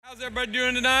How's everybody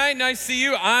doing tonight? Nice to see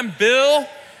you. I'm Bill.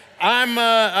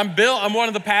 I'm Bill. I'm one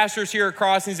of the pastors here at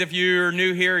Crossings. If you're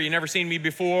new here, you've never seen me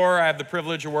before, I have the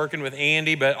privilege of working with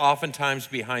Andy, but oftentimes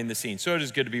behind the scenes. So it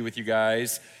is good to be with you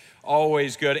guys.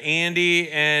 Always good. Andy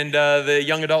and the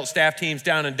young adult staff team's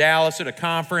down in Dallas at a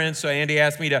conference. So Andy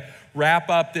asked me to wrap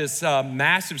up this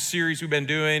massive series we've been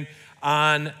doing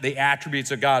on the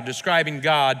attributes of God, describing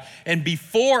God. And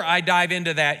before I dive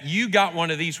into that, you got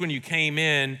one of these when you came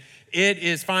in. It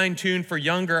is fine-tuned for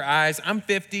younger eyes. I'm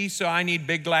 50, so I need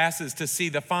big glasses to see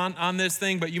the font on this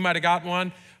thing, but you might have got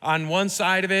one. On one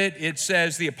side of it, it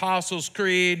says the Apostles'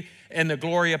 Creed and the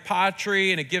Gloria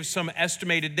Patri, and it gives some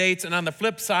estimated dates. And on the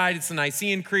flip side, it's the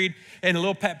Nicene Creed. And a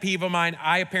little pet peeve of mine,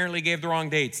 I apparently gave the wrong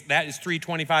dates. That is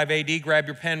 325 AD. Grab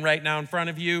your pen right now in front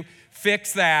of you.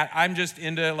 Fix that. I'm just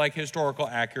into like historical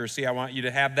accuracy. I want you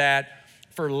to have that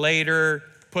for later.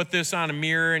 Put this on a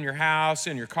mirror in your house,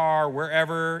 in your car,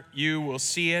 wherever you will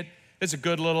see it. It's a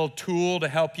good little tool to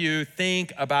help you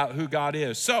think about who God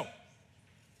is. So,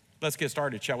 let's get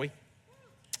started, shall we?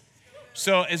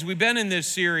 So, as we've been in this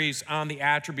series on the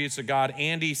attributes of God,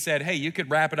 Andy said, hey, you could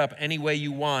wrap it up any way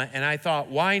you want. And I thought,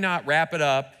 why not wrap it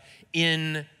up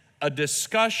in a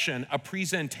discussion, a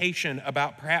presentation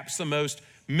about perhaps the most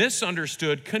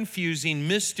misunderstood, confusing,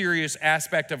 mysterious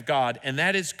aspect of God, and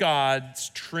that is God's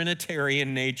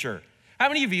Trinitarian nature. How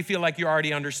many of you feel like you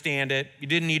already understand it? You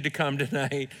didn't need to come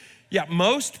tonight. Yeah,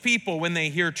 most people, when they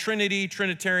hear Trinity,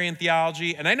 Trinitarian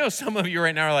theology, and I know some of you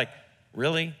right now are like,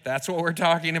 really? That's what we're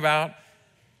talking about?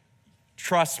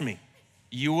 Trust me,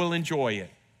 you will enjoy it,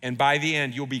 and by the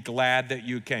end, you'll be glad that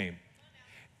you came.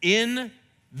 In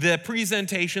the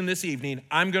presentation this evening,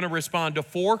 I'm going to respond to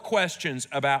 4 questions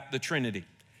about the Trinity.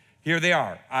 Here they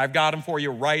are. I've got them for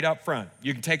you right up front.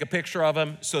 You can take a picture of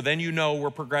them, so then you know we're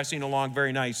progressing along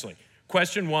very nicely.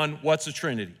 Question 1, what's the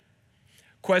Trinity?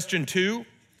 Question 2,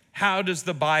 how does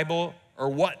the Bible, or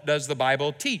what does the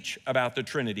Bible teach about the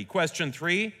Trinity? Question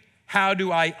 3, how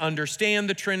do I understand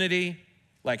the Trinity?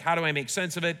 Like, how do I make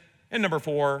sense of it? And number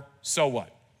 4, so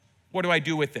what? What do I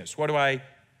do with this? What do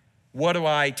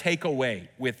I take away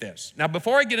with this? Now,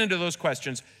 before I get into those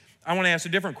questions, I want to ask a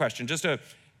different question, just to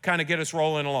kind of get us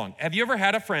rolling along. Have you ever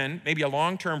had a friend, maybe a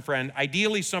long-term friend,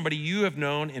 ideally somebody you have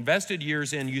known, invested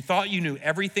years in, you thought you knew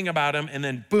everything about them, and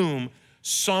then boom,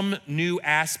 some new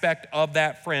aspect of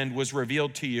that friend was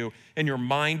revealed to you, and your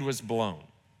mind was blown?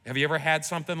 Have you ever had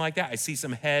something like that? I see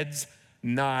some heads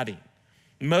nodding.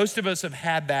 Most of us have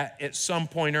had that at some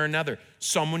point or another.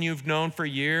 Someone you've known for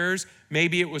years,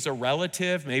 maybe it was a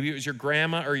relative, maybe it was your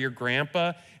grandma or your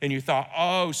grandpa, and you thought,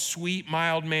 oh, sweet,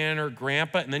 mild man or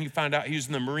grandpa, and then you found out he was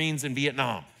in the Marines in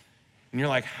Vietnam. And you're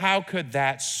like, how could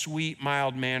that sweet,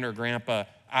 mild man or grandpa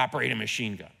operate a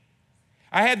machine gun?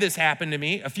 I had this happen to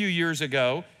me a few years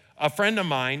ago. A friend of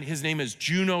mine, his name is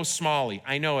Juno Smalley.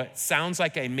 I know it sounds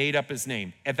like I made up his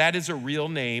name. If that is a real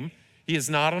name. He is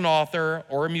not an author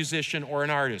or a musician or an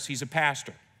artist. He's a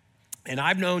pastor. And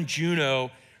I've known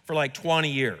Juno for like 20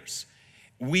 years.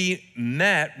 We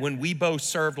met when we both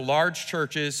served large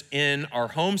churches in our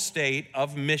home state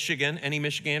of Michigan. Any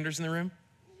Michiganders in the room?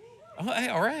 Oh, hey,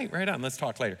 all right, right on. Let's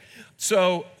talk later.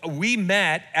 So we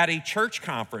met at a church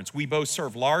conference. We both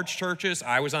served large churches.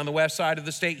 I was on the west side of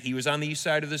the state. He was on the east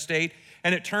side of the state.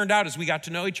 And it turned out as we got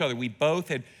to know each other, we both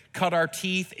had cut our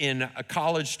teeth in a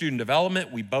college student development.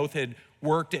 We both had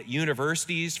worked at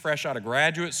universities fresh out of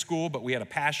graduate school, but we had a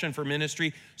passion for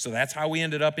ministry. So that's how we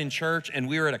ended up in church. And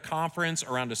we were at a conference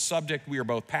around a subject we were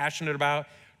both passionate about.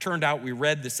 Turned out we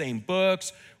read the same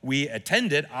books. We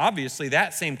attended, obviously,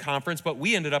 that same conference, but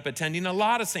we ended up attending a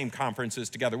lot of same conferences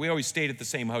together. We always stayed at the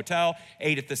same hotel,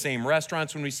 ate at the same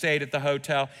restaurants when we stayed at the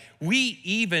hotel. We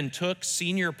even took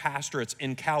senior pastorates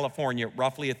in California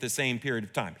roughly at the same period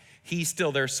of time. He's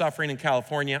still there suffering in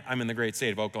California. I'm in the great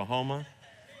state of Oklahoma.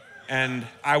 And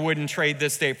I wouldn't trade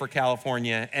this state for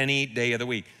California any day of the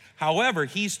week. However,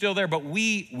 he's still there, but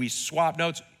we swap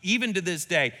notes. Even to this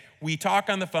day, we talk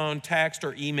on the phone, text,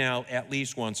 or email at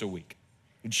least once a week.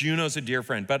 Juno's a dear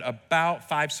friend, but about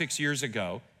 5-6 years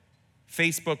ago,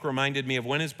 Facebook reminded me of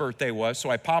when his birthday was,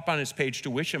 so I pop on his page to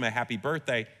wish him a happy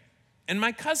birthday, and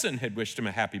my cousin had wished him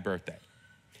a happy birthday.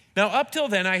 Now, up till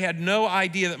then, I had no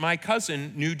idea that my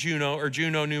cousin knew Juno or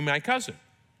Juno knew my cousin.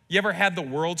 You ever had the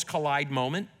worlds collide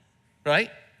moment, right?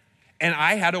 And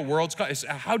I had a worlds collide.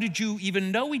 How did you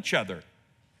even know each other?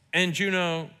 And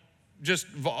Juno just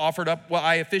offered up, well,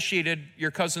 I officiated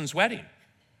your cousin's wedding.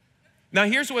 Now,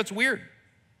 here's what's weird.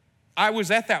 I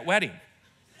was at that wedding.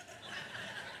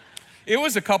 It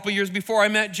was a couple years before I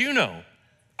met Juno.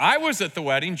 I was at the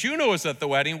wedding. Juno was at the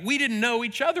wedding. We didn't know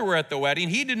each other were at the wedding.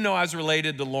 He didn't know I was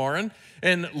related to Lauren.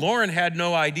 And Lauren had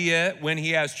no idea when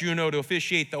he asked Juno to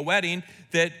officiate the wedding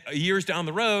that years down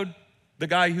the road, the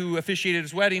guy who officiated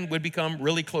his wedding would become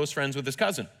really close friends with his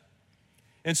cousin.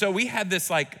 And so we had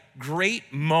this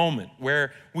great moment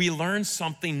where we learned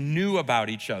something new about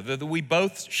each other, that we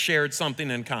both shared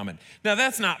something in common. Now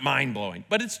that's not mind-blowing,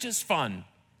 but it's just fun.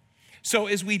 So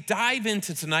as we dive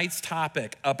into tonight's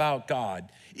topic about God,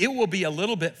 it will be a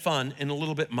little bit fun and a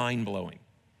little bit mind-blowing.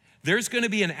 There's going to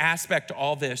be an aspect to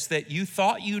all this that you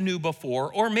thought you knew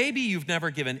before, or maybe you've never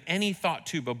given any thought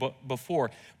to before.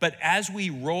 But as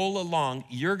we roll along,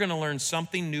 you're going to learn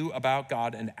something new about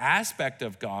God, an aspect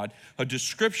of God, a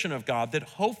description of God that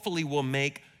hopefully will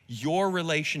make your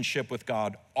relationship with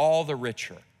God all the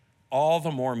richer, all the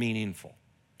more meaningful.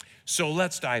 So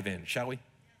let's dive in, shall we?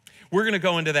 We're going to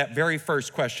go into that very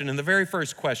first question, and the very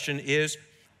first question is,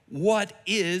 what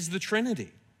is the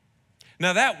Trinity?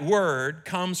 Now that word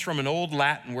comes from an old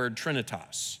Latin word,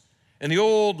 trinitas. And the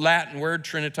old Latin word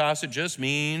trinitas, it just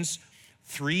means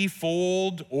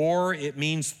threefold, or it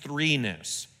means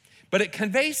threeness. But it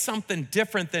conveys something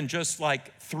different than just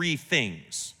three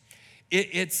things.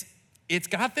 It's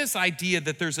got this idea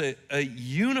that there's a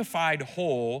unified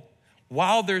whole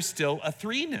while there's still a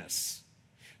threeness.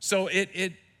 So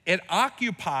it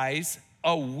occupies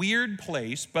a weird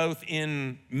place, both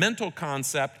in mental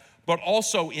concept, but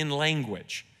also in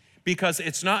language, because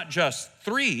it's not just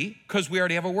three, because we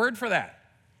already have a word for that.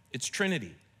 It's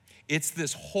Trinity. It's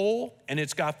this whole, and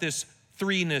it's got this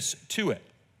threeness to it.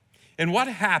 And what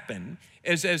happened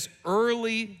is, as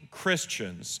early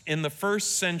Christians in the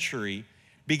first century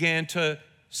began to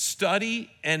study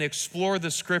and explore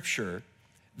the scripture,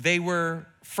 they were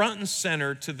front and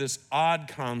center to this odd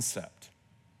concept.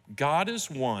 God is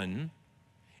one,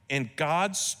 and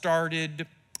God started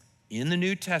in the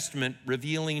New Testament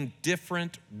revealing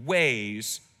different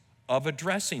ways of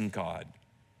addressing God.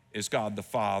 Is God the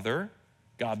Father,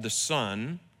 God the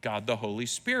Son, God the Holy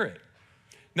Spirit.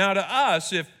 Now to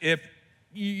us, if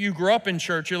you grew up in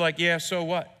church, you're like, yeah, so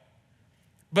what?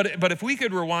 But if we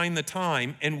could rewind the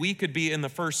time and we could be in the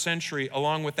first century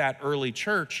along with that early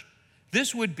church,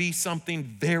 this would be something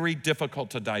very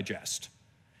difficult to digest.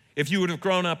 If you would have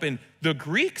grown up in the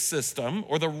Greek system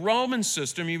or the Roman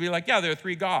system, you'd be like, yeah, there are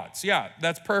three gods. Yeah,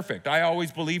 that's perfect. I always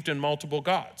believed in multiple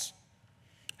gods.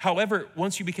 However,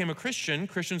 once you became a Christian,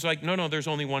 Christians are like, no, there's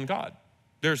only one God.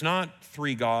 There's not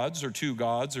three gods or two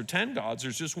gods or 10 gods.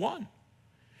 There's just one.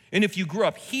 And if you grew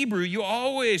up Hebrew, you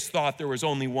always thought there was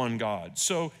only one God.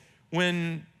 So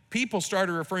when people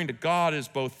started referring to God as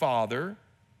both Father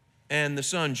and the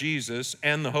Son, Jesus,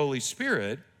 and the Holy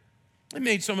Spirit, it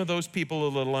made some of those people a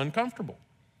little uncomfortable.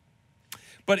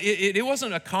 But it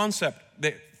wasn't a concept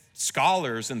that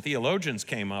scholars and theologians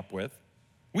came up with.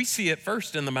 We see it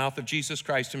first in the mouth of Jesus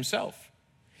Christ himself.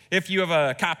 If you have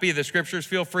a copy of the scriptures,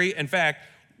 feel free. In fact,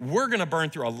 we're going to burn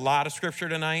through a lot of scripture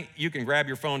tonight. You can grab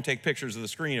your phone, take pictures of the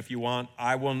screen if you want.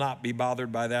 I will not be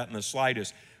bothered by that in the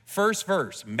slightest. First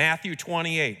verse, Matthew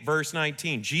 28, verse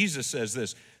 19. Jesus says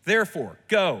this, therefore,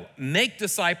 go, make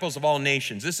disciples of all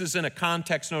nations. This is in a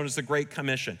context known as the Great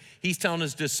Commission. He's telling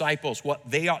his disciples what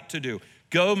they ought to do.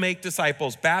 Go make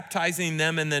disciples, baptizing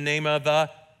them in the name of the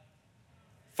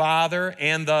Father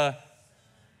and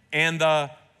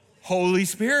the Holy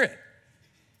Spirit.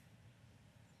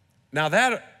 Now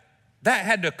that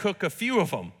had to cook a few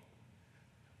of them.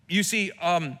 You see,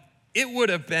 it would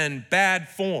have been bad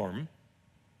form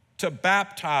to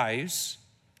baptize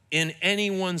in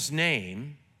anyone's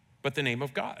name but the name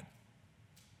of God.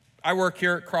 I work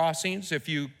here at Crossings. If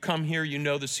you come here, you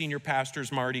know the senior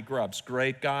pastor's Marty Grubbs.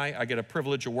 Great guy. I get a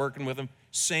privilege of working with him.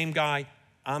 Same guy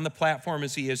on the platform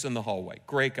as he is in the hallway.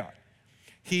 Great guy.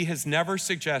 He has never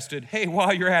suggested, hey,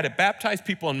 while you're at it, baptize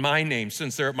people in my name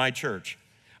since they're at my church.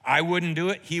 I wouldn't do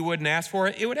it. He wouldn't ask for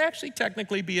it. It would actually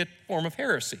technically be a form of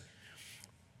heresy.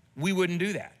 We wouldn't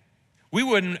do that. We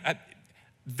wouldn't.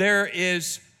 There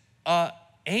is an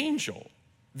angel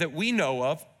that we know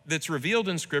of that's revealed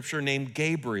in Scripture named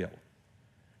Gabriel.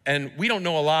 And we don't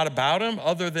know a lot about him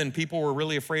other than people were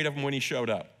really afraid of him when he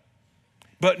showed up.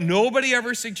 But nobody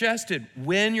ever suggested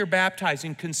when you're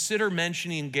baptizing, consider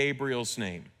mentioning Gabriel's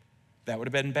name. That would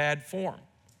have been bad form.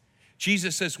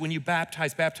 Jesus says when you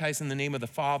baptize in the name of the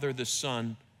Father, the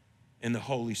Son, and the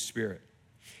Holy Spirit.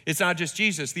 It's not just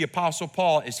Jesus. The Apostle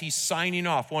Paul, as he's signing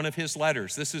off one of his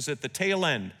letters, this is at the tail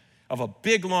end of a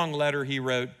big, long letter he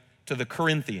wrote to the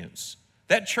Corinthians.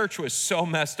 That church was so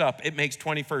messed up, it makes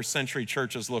 21st century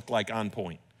churches look like on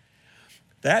point.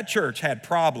 That church had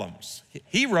problems.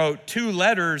 He wrote 2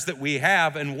 letters that we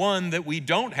have and 1 that we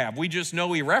don't have. We just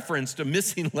know he referenced a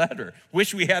missing letter.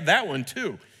 Wish we had that one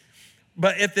too.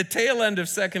 But at the tail end of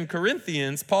 2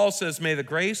 Corinthians, Paul says, may the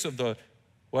grace of the,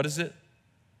 what is it?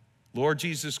 Lord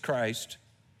Jesus Christ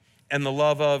and the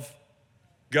love of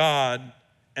God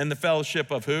and the fellowship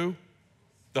of who?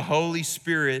 The Holy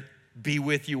Spirit be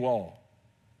with you all.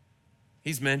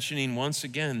 He's mentioning once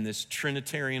again this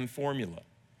Trinitarian formula.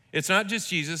 It's not just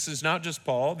Jesus, it's not just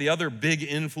Paul. The other big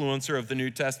influencer of the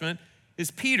New Testament is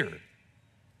Peter.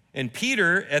 And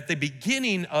Peter, at the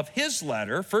beginning of his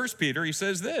letter, 1 Peter, he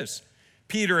says this,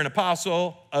 Peter, an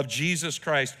apostle of Jesus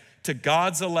Christ, to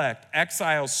God's elect,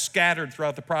 exiles scattered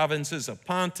throughout the provinces of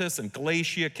Pontus and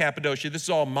Galatia, Cappadocia. This is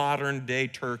all modern day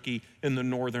Turkey in the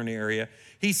northern area.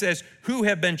 He says, who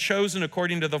have been chosen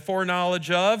according to the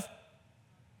foreknowledge of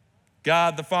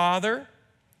God the Father,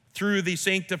 through the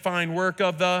sanctifying work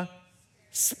of the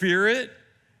Spirit,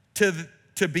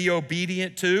 to be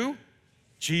obedient to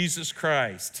Jesus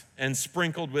Christ and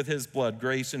sprinkled with his blood.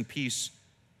 Grace and peace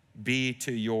be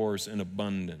to yours in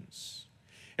abundance.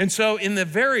 And so in the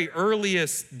very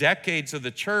earliest decades of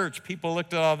the church, people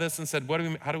looked at all this and said,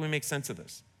 how do we make sense of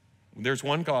this? There's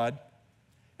one God,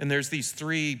 and there's these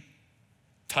 3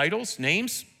 titles,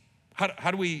 names.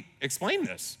 How do we explain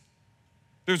this?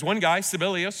 There's one guy,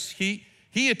 Sibelius,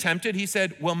 he attempted, he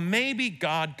said, well, maybe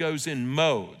God goes in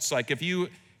modes. Like if you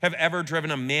have ever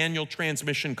driven a manual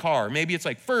transmission car, maybe it's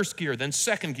like first gear, then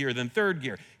second gear, then third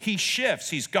gear. He shifts,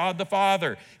 he's God the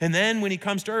Father. And then when he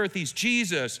comes to earth, he's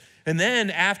Jesus. And then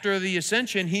after the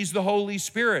ascension, he's the Holy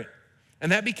Spirit.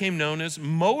 And that became known as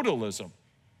modalism.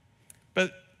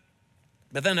 But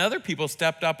then other people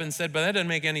stepped up and said, but that doesn't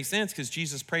make any sense because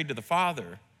Jesus prayed to the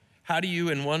Father. How do you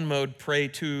in one mode pray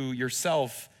to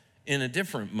yourself in a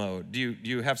different mode? Do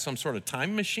you have some sort of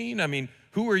time machine? I mean,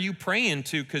 who are you praying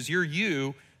to? Because you're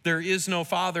you. There is no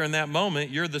Father in that moment.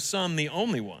 You're the Son, the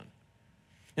only one.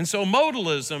 And so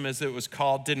modalism, as it was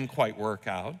called, didn't quite work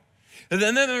out. And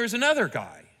then there was another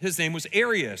guy. His name was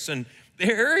Arius. And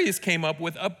Arius came up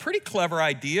with a pretty clever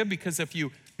idea because if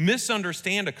you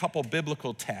misunderstand a couple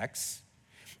biblical texts,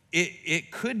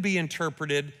 it could be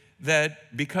interpreted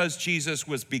that because Jesus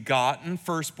was begotten,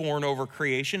 firstborn over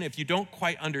creation, if you don't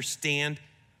quite understand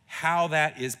how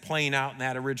that is playing out in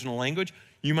that original language,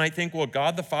 you might think, well,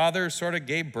 God the Father sort of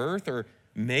gave birth or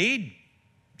made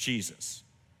Jesus.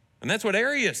 And that's what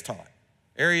Arius taught.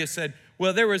 Arius said,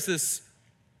 well, there was this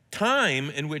time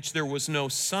in which there was no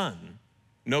Son,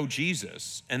 no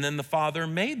Jesus, and then the Father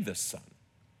made the Son.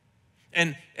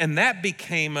 And that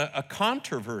became a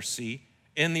controversy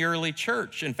in the early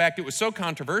church. In fact, it was so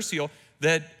controversial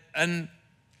that a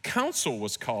council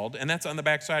was called, and that's on the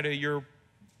backside of your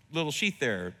little sheet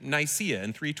there, Nicaea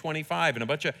in 325, and a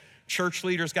bunch of church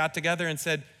leaders got together and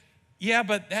said, yeah,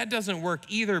 but that doesn't work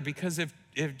either, because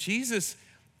if Jesus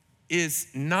is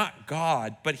not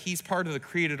God, but he's part of the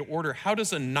created order, how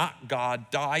does a not God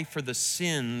die for the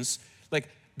sins? Like,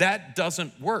 that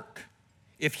doesn't work.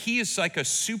 If he is like a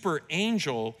super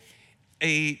angel,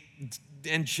 a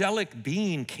angelic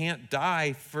being can't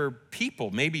die for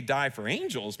people. Maybe die for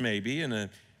angels, maybe,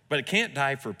 but it can't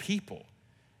die for people.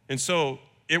 And so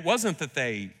it wasn't that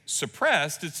they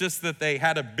suppressed, it's just that they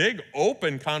had a big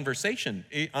open conversation.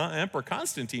 Emperor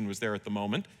Constantine was there at the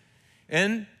moment,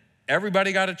 and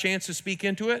everybody got a chance to speak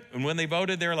into it. And when they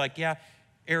voted, they were like, yeah,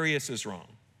 Arius is wrong.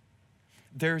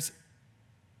 There's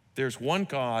one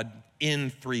God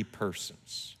in 3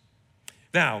 persons.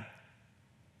 Now,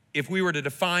 if we were to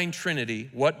define Trinity,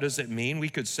 what does it mean? We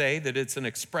could say that it's an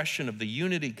expression of the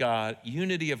unity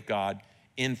of God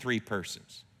in 3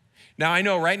 persons. Now, I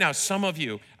know right now some of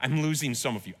you, I'm losing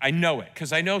some of you. I know it,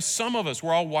 because I know some of us,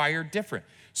 we're all wired different.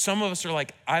 Some of us are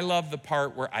like, I love the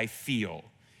part where I feel.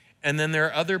 And then there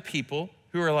are other people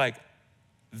who are like,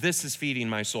 this is feeding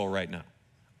my soul right now.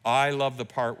 I love the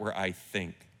part where I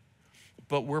think.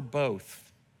 But we're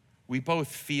both. We both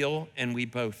feel and we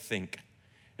both think.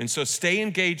 And so stay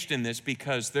engaged in this,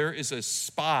 because there is a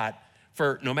spot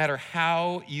for no matter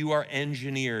how you are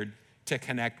engineered to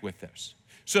connect with this.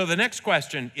 So the next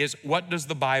question is, what does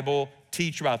the Bible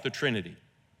teach about the Trinity?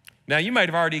 Now, you might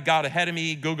have already got ahead of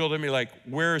me, Googled and be like,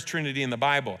 where is Trinity in the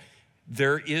Bible?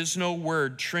 There is no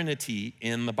word Trinity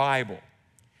in the Bible.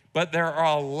 But there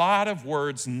are a lot of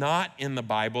words not in the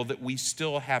Bible that we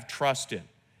still have trust in.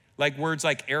 Like words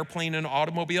like airplane and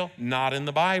automobile, not in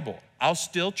the Bible. I'll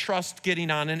still trust getting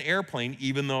on an airplane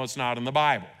even though it's not in the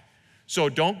Bible. So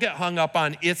don't get hung up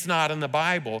on it's not in the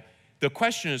Bible. The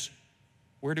question is,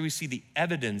 where do we see the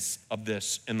evidence of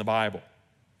this in the Bible?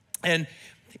 And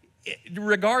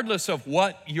regardless of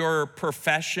what your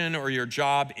profession or your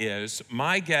job is,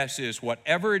 my guess is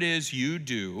whatever it is you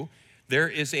do, there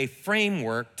is a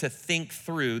framework to think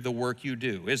through the work you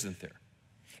do, isn't there?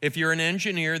 If you're an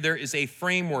engineer, there is a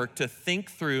framework to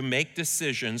think through, make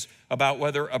decisions about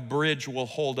whether a bridge will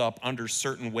hold up under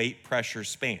certain weight, pressure,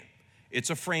 span. It's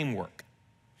a framework.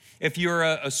 If you're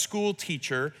a school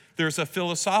teacher, there's a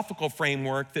philosophical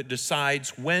framework that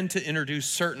decides when to introduce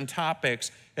certain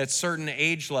topics at certain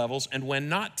age levels and when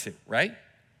not to, right?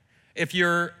 If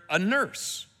you're a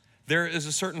nurse, there is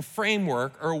a certain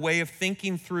framework or a way of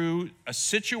thinking through a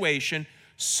situation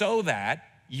so that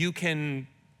you can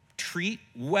treat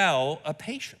well a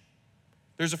patient.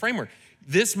 There's a framework.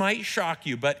 This might shock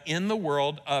you, but in the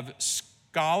world of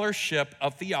scholarship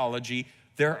of theology,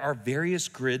 there are various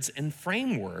grids and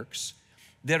frameworks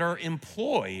that are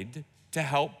employed to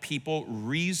help people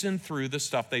reason through the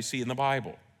stuff they see in the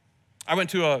Bible. I went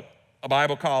to a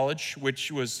Bible college,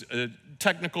 which was a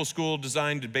technical school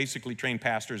designed to basically train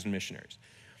pastors and missionaries.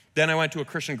 Then I went to a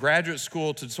Christian graduate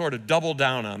school to sort of double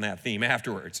down on that theme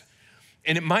afterwards.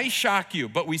 And it might shock you,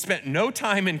 but we spent no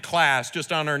time in class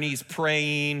just on our knees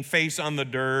praying, face on the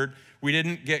dirt. We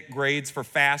didn't get grades for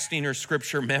fasting or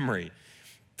scripture memory.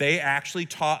 They actually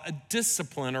taught a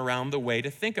discipline around the way to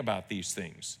think about these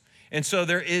things. And so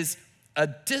there is a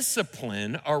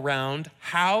discipline around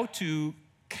how to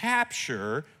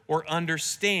capture or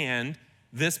understand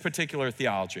this particular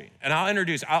theology. And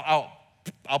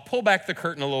I'll pull back the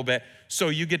curtain a little bit so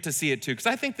you get to see it too, because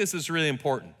I think this is really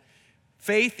important.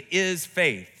 Faith is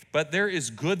faith, but there is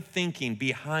good thinking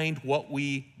behind what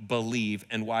we believe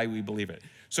and why we believe it.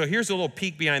 So here's a little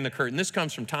peek behind the curtain. This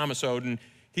comes from Thomas Oden.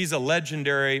 He's a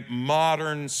legendary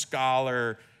modern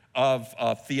scholar of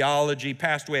theology,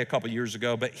 passed away a couple years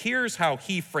ago, but here's how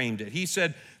he framed it. He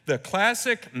said, the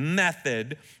classic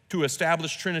method to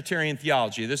establish Trinitarian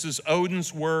theology, this is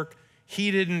Oden's work. He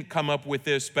didn't come up with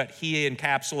this, but he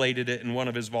encapsulated it in one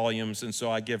of his volumes, and so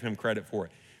I give him credit for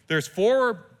it. There's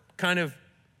 4 kind of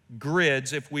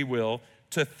grids, if we will,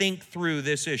 to think through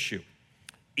this issue.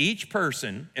 Each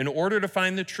person, in order to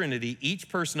find the Trinity, each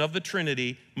person of the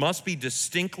Trinity must be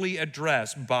distinctly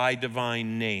addressed by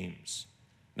divine names.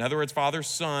 In other words, Father,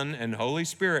 Son, and Holy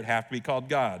Spirit have to be called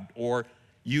God, or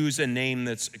use a name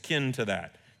that's akin to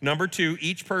that. Number 2,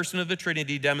 each person of the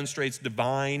Trinity demonstrates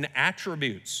divine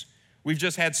attributes. We've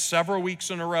just had several weeks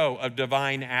in a row of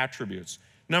divine attributes.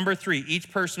 Number 3,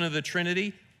 each person of the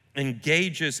Trinity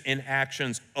engages in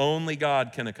actions only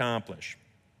God can accomplish.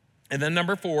 And then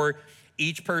number 4,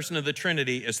 each person of the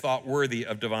Trinity is thought worthy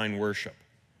of divine worship.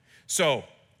 So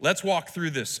let's walk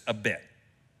through this a bit.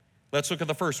 Let's look at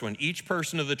the first one. Each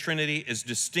person of the Trinity is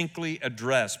distinctly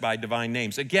addressed by divine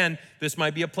names. Again, this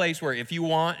might be a place where if you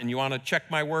want and you want to check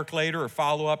my work later or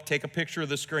follow up, take a picture of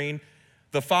the screen.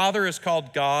 The Father is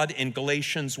called God in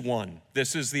Galatians 1.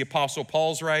 This is the Apostle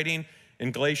Paul's writing.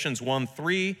 In Galatians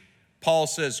 1:3, Paul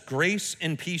says, grace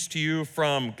and peace to you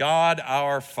from God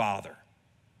our Father.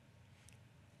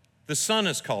 The Son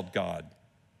is called God.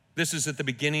 This is at the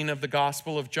beginning of the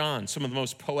Gospel of John, some of the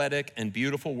most poetic and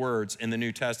beautiful words in the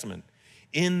New Testament.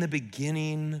 In the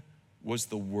beginning was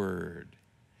the Word,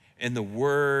 and the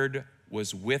Word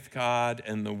was with God,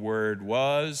 and the Word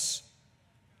was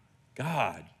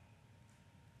God.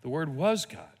 The Word was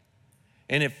God.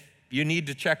 And if you need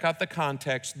to check out the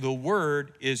context, the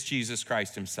Word is Jesus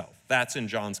Christ himself. That's in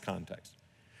John's context.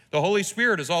 The Holy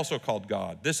Spirit is also called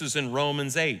God. This is in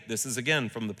Romans 8. This is again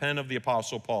from the pen of the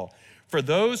Apostle Paul. For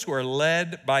those who are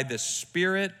led by the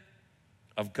Spirit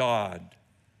of God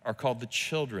are called the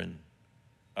children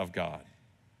of God.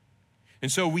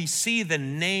 And so we see the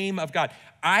name of God.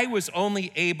 I was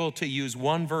only able to use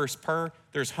one verse per.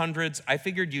 There's hundreds. I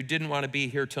figured you didn't want to be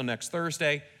here till next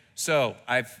Thursday, so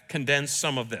I've condensed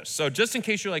some of this. So just in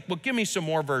case you're like, well, give me some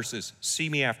more verses, see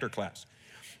me after class.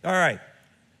 All right.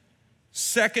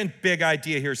 Second big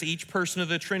idea here is each person of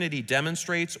the Trinity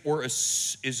demonstrates or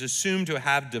is assumed to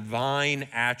have divine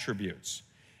attributes.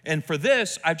 And for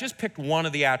this, I've just picked one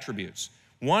of the attributes.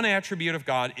 One attribute of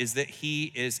God is that he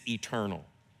is eternal.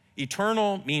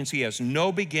 Eternal means he has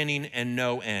no beginning and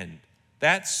no end.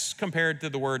 That's compared to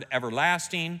the word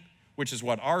everlasting, which is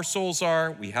what our souls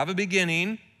are. We have a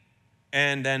beginning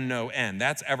and then no end.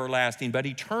 That's everlasting. But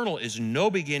eternal is no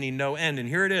beginning, no end. And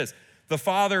here it is. The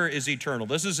Father is eternal.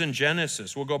 This is in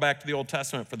Genesis. We'll go back to the Old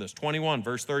Testament for this. 21,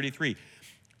 verse 33.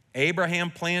 Abraham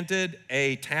planted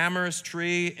a tamarisk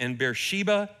tree in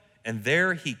Beersheba, and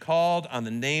there he called on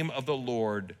the name of the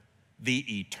Lord,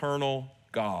 the eternal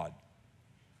God.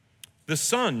 The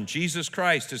Son, Jesus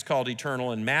Christ, is called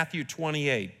eternal in Matthew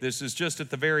 28. This is just at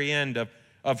the very end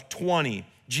of 20.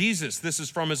 Jesus, this is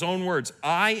from his own words,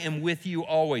 I am with you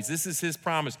always. This is his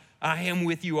promise. I am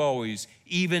with you always,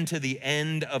 even to the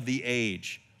end of the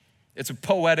age. It's a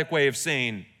poetic way of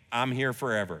saying, I'm here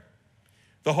forever.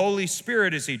 The Holy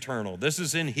Spirit is eternal. This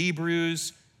is in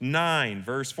Hebrews 9,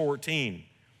 verse 14.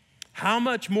 How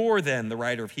much more then, the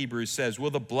writer of Hebrews says,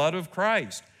 will the blood of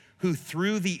Christ, who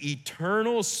through the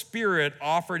eternal Spirit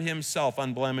offered himself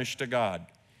unblemished to God?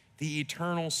 The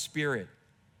eternal Spirit.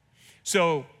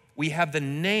 So we have the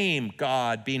name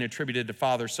God being attributed to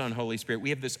Father, Son, Holy Spirit. We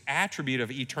have this attribute of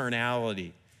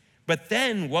eternality. But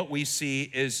then what we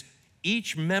see is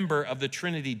each member of the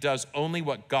Trinity does only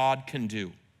what God can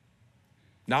do.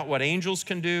 Not what angels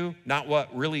can do, not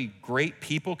what really great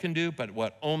people can do, but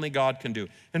what only God can do.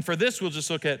 And for this, we'll just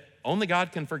look at only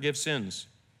God can forgive sins.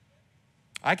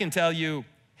 I can tell you,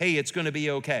 hey, it's going to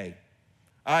be okay.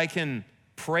 I can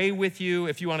pray with you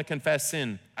if you want to confess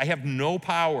sin. I have no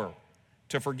power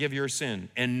to forgive your sin,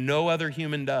 and no other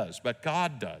human does, but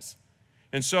God does.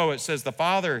 And so it says the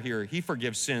Father here, he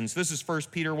forgives sins. This is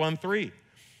 1 Peter 1:3.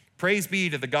 Praise be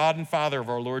to the God and Father of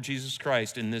our Lord Jesus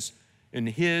Christ. In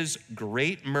his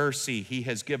great mercy, he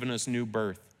has given us new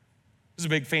birth. This is a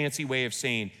big fancy way of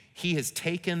saying he has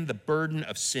taken the burden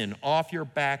of sin off your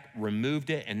back, removed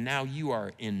it, and now you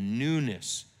are in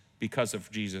newness because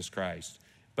of Jesus Christ.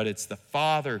 But it's the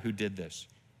Father who did this.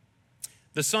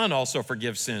 The Son also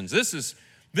forgives sins. This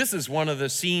is one of the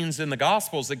scenes in the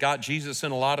Gospels that got Jesus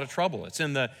in a lot of trouble. It's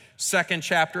in the 2nd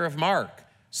chapter of Mark.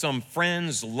 Some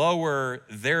friends lower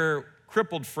their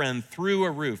crippled friend through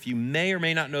a roof. You may or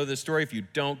may not know this story. If you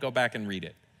don't, go back and read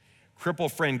it.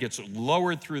 Crippled friend gets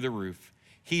lowered through the roof.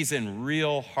 He's in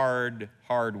real hard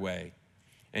way.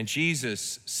 And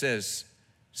Jesus says,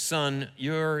 son,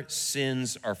 your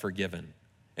sins are forgiven.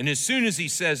 And as soon as he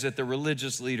says it, the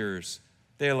religious leaders,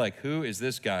 they're like, who is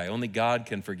this guy? Only God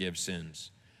can forgive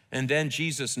sins. And then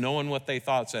Jesus, knowing what they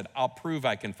thought, said, I'll prove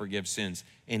I can forgive sins.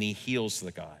 And he heals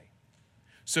the guy.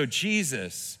 So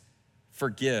Jesus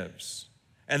forgives.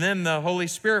 And then the Holy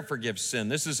Spirit forgives sin.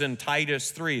 This is in Titus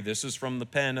 3. This is from the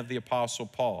pen of the Apostle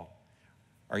Paul.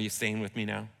 Are you staying with me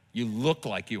now? You look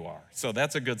like you are. So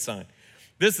that's a good sign.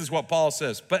 This is what Paul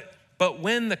says. But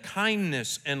when the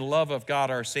kindness and love of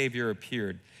God our Savior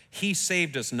appeared, he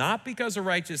saved us not because of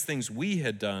righteous things we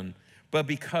had done, but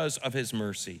because of his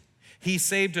mercy. He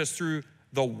saved us through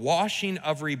the washing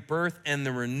of rebirth and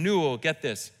the renewal, get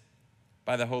this,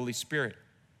 by the Holy Spirit.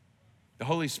 The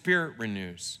Holy Spirit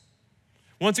renews.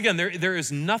 Once again, there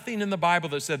is nothing in the Bible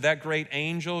that said that great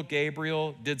angel,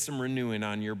 Gabriel, did some renewing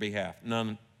on your behalf.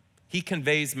 None. He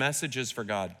conveys messages for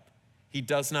God. He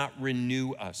does not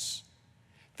renew us.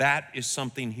 That is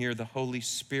something here the Holy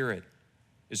Spirit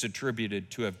is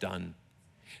attributed to have done.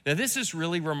 Now, this is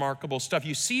really remarkable stuff.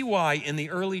 You see why in the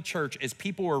early church, as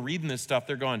people were reading this stuff,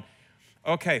 they're going,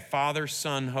 okay, Father,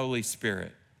 Son, Holy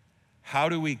Spirit. How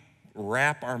do we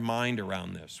wrap our mind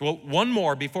around this? Well, one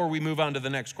more before we move on to the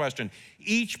next question.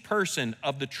 Each person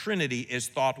of the Trinity is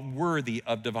thought worthy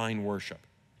of divine worship.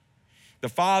 The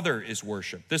Father is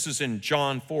worshiped. This is in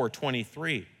John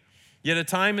 4:23. Yet a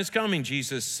time is coming,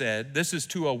 Jesus said. This is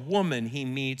to a woman he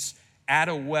meets at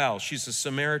a well. She's a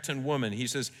Samaritan woman. He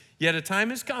says, yet a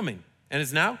time is coming and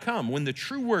has now come when the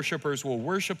true worshipers will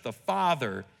worship the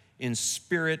Father in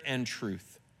spirit and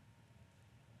truth.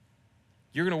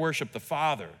 You're going to worship the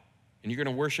Father, and you're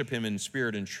going to worship him in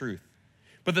spirit and truth.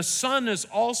 But the Son is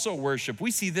also worshiped.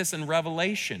 We see this in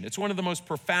Revelation. It's one of the most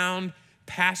profound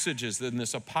passages in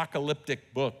this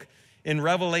apocalyptic book. In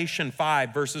Revelation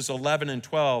 5, verses 11 and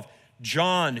 12,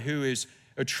 John, who is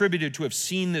attributed to have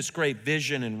seen this great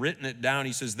vision and written it down,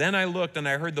 he says, then I looked and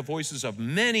I heard the voices of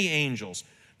many angels,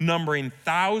 numbering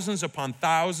thousands upon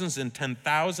thousands and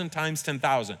 10,000 times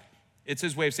 10,000. It's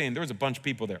his way of saying there was a bunch of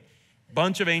people there.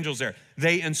 Bunch of angels there.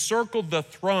 They encircled the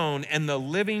throne and the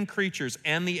living creatures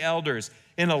and the elders.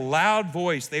 In a loud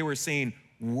voice, they were saying,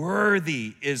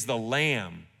 worthy is the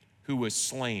Lamb who was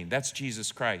slain. That's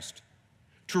Jesus Christ.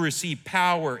 To receive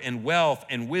power and wealth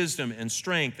and wisdom and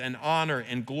strength and honor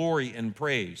and glory and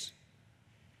praise.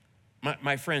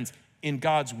 My friends, in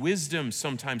God's wisdom,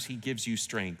 sometimes he gives you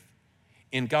strength.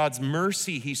 In God's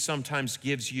mercy, he sometimes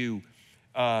gives you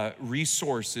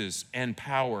resources and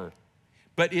power.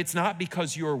 But it's not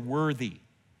because you're worthy.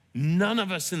 None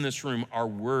of us in this room are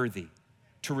worthy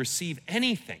to receive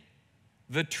anything.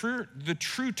 The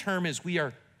true term is we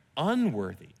are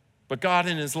unworthy. But God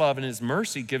in his love and his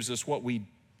mercy gives us what we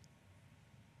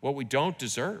don't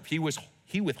deserve.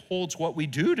 He withholds what we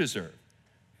do deserve.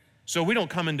 So we don't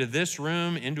come into this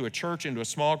room, into a church, into a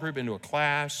small group, into a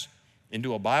class,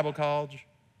 into a Bible college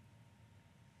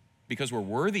because we're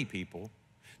worthy people.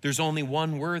 There's only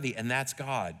one worthy, and that's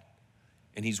God.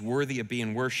 and he's worthy of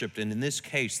being worshiped. And in this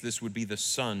case, this would be the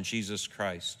Son, Jesus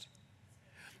Christ.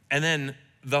 And then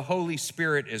the Holy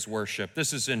Spirit is worshiped.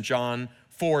 This is in John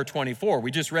 4:24.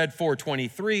 We just read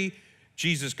 4:23.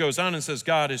 Jesus goes on and says,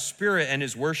 God is spirit, and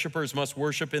his worshipers must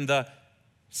worship in the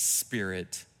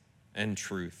spirit and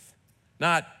truth.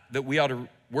 Not that we ought to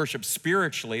worship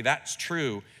spiritually, that's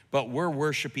true, but we're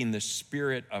worshiping the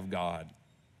Spirit of God.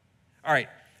 All right,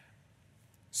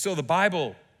 so the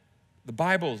Bible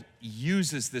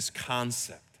uses this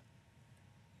concept,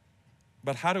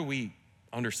 but how do we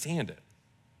understand it?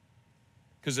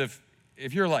 Because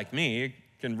if you're like me, you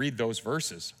can read those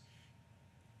verses,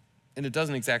 and it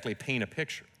doesn't exactly paint a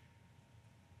picture.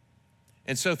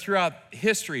 And so throughout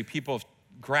history, people have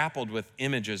grappled with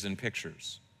images and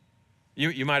pictures.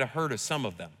 You might have heard of some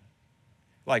of them.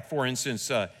 Like, for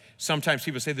instance, sometimes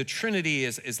people say the Trinity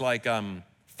is like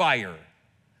fire.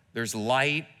 There's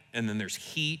light, and then there's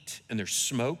heat, and there's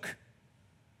smoke.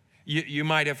 You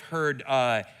might have heard,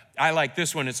 I like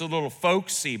this one, it's a little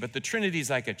folksy, but the Trinity is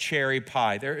like a cherry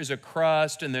pie. There is a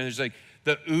crust, and then there's like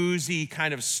the oozy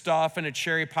kind of stuff in a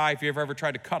cherry pie. If you've ever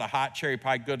tried to cut a hot cherry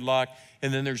pie, good luck.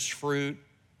 And then there's fruit.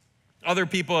 Other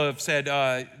people have said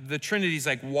the Trinity is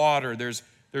like water.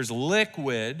 There's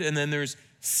liquid, and then there's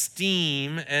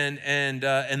steam, and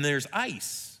there's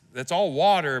ice. That's all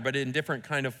water, but in different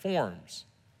kind of forms.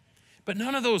 But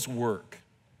none of those work.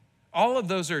 All of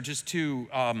those are just too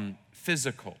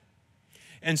physical.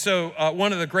 And so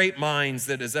one of the great minds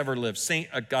that has ever lived, St.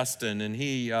 Augustine, and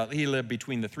he lived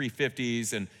between the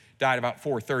 350s and died about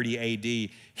 430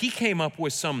 AD. He came up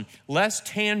with some less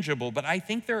tangible, but I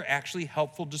think they're actually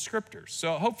helpful descriptors.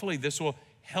 So hopefully this will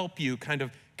help you kind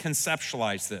of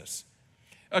conceptualize this.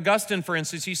 Augustine, for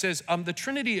instance, he says, the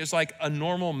Trinity is like a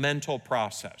normal mental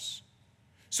process.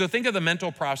 So think of the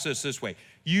mental process this way.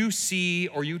 You see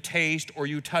or you taste or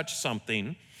you touch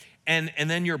something, and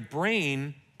then your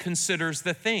brain considers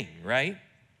the thing, right?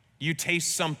 You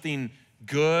taste something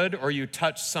good or you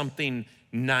touch something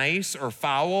nice or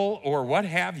foul or what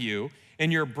have you,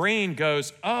 and your brain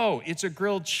goes, oh, it's a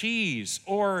grilled cheese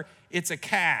or it's a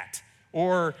cat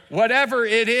or whatever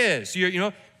it is, you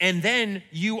know, and then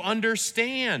you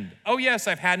understand, oh yes,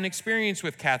 I've had an experience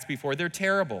with cats before, they're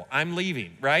terrible, I'm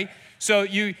leaving, right? So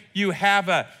you have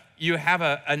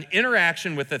an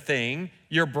interaction with the thing,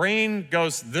 your brain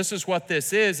goes, this is what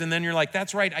this is, and then you're like,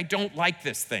 that's right, I don't like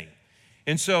this thing.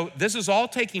 And so this is all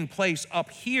taking place up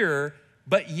here,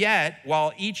 but yet,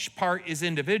 while each part is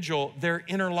individual, they're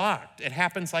interlocked. It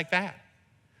happens like that.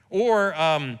 Or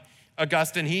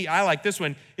Augustine, I like this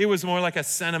one, it was more like a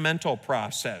sentimental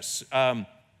process.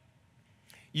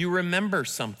 You remember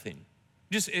something.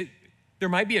 There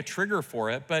might be a trigger for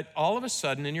it, but all of a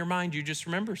sudden in your mind, you just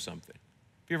remember something.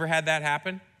 Have you ever had that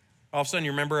happen? All of a sudden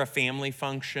you remember a family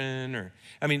function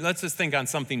let's just think on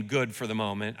something good for the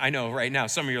moment. I know right now,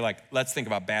 some of you are like, let's think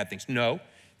about bad things. No,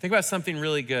 think about something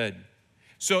really good.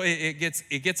 So it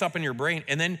gets up in your brain,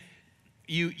 and then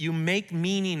you make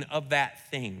meaning of that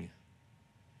thing.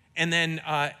 And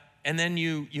then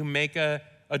you make a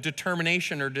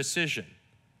determination or decision.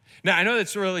 Now, I know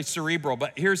that's really cerebral,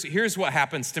 but here's what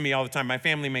happens to me all the time. My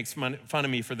family makes fun of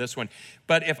me for this one.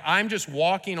 But if I'm just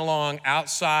walking along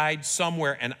outside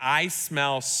somewhere and I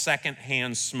smell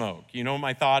secondhand smoke, you know what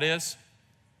my thought is?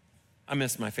 I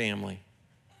miss my family.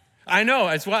 I know,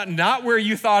 it's not where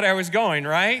you thought I was going,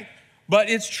 right? But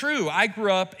it's true. I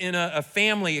grew up in a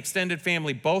family, extended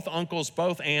family, both uncles,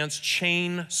 both aunts,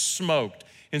 chain smoked.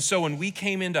 And so when we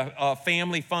came into a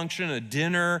family function, a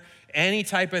dinner, any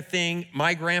type of thing,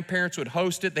 my grandparents would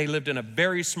host it. They lived in a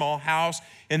very small house,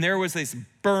 and there was this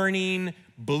burning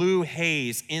blue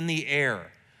haze in the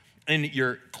air. And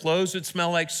your clothes would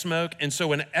smell like smoke. And so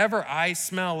whenever I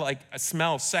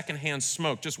smell secondhand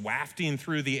smoke just wafting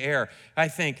through the air, I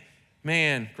think,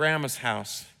 man, Grandma's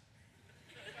house.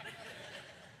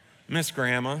 Miss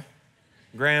Grandma.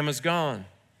 Grandma's gone.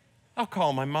 I'll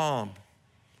call my mom.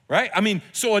 Right?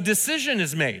 So a decision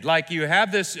is made. Like you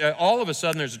have this, all of a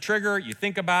sudden there's a trigger, you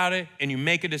think about it, and you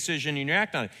make a decision and you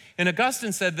act on it. And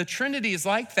Augustine said the Trinity is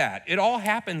like that. It all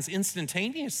happens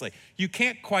instantaneously. You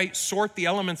can't quite sort the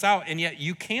elements out, and yet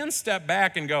you can step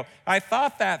back and go, I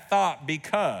thought that thought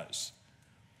because.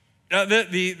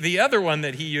 The other one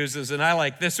that he uses, and I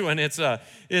like this one, it's a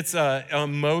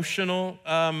emotional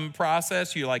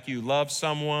process. You love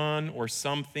someone or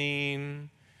something,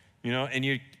 and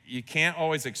you can't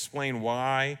always explain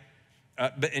why,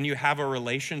 and you have a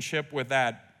relationship with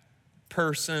that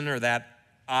person or that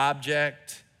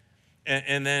object,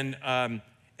 and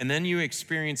then you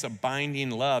experience a binding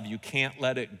love. You can't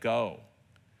let it go.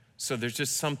 So there's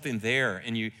just something there,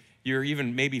 and you're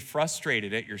even maybe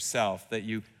frustrated at yourself that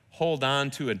you hold on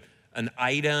to an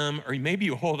item, or maybe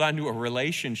you hold on to a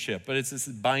relationship, but it's this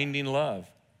binding love.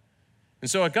 And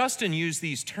so Augustine used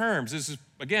these terms. This is,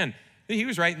 again, he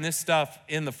was writing this stuff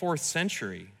in the 4th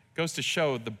century. It goes to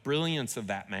show the brilliance of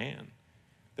that man,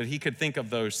 that he could think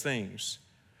of those things.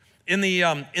 In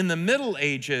the Middle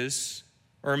Ages,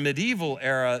 or medieval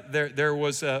era, there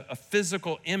was a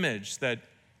physical image that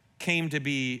came to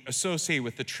be associated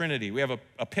with the Trinity. We have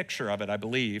a picture of it, I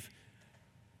believe.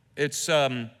 It's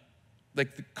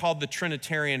called the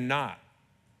Trinitarian knot.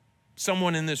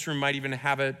 Someone in this room might even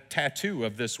have a tattoo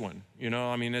of this one. You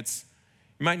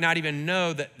might not even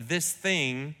know that this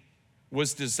thing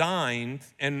was designed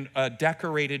and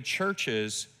decorated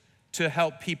churches to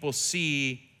help people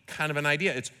see kind of an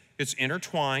idea. It's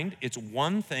intertwined, it's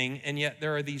one thing, and yet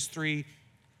there are these 3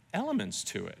 elements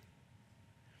to it.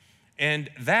 And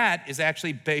that is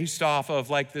actually based off of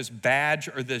like this badge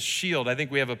or this shield. I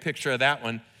think we have a picture of that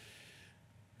one.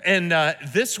 And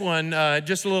this one,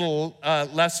 just a little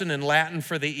lesson in Latin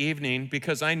for the evening,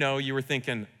 because I know you were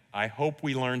thinking, I hope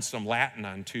we learn some Latin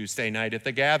on Tuesday night at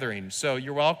the gathering. So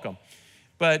you're welcome.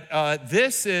 But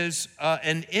this is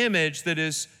an image that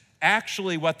is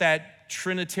actually what that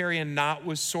Trinitarian knot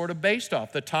was sort of based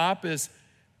off. The top is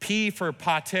P for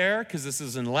pater, because this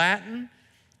is in Latin,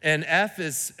 and F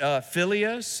is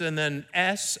filius, and then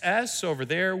S over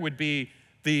there would be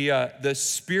the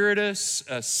Spiritus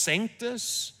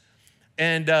Sanctus.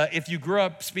 And if you grew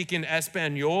up speaking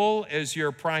Espanol as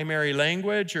your primary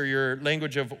language or your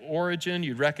language of origin,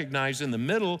 you'd recognize in the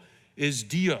middle is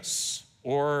Dios,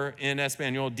 or in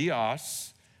Espanol,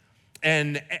 Dios.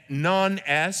 And non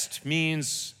est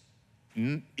means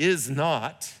is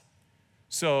not.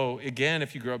 So again,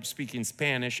 if you grew up speaking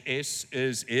Spanish, es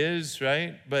is,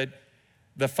 right? But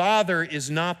the Father is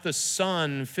not the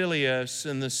Son, Filius,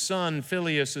 and the Son,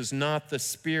 Filius, is not the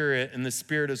Spirit, and the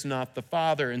Spirit is not the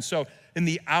Father. And so in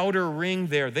the outer ring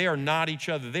there, they are not each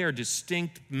other. They are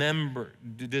distinct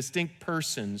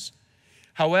persons.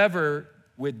 However,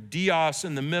 with Dios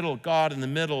in the middle, God in the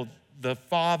middle, the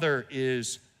Father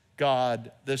is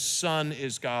God, the Son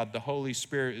is God, the Holy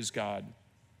Spirit is God.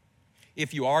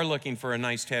 If you are looking for a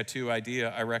nice tattoo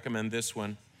idea, I recommend this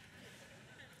one.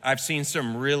 I've seen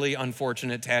some really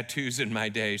unfortunate tattoos in my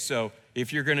day, so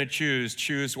if you're gonna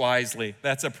choose wisely.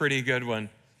 That's a pretty good one.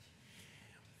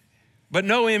 But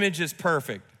no image is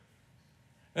perfect.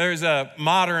 There's a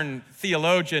modern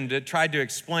theologian that tried to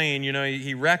explain,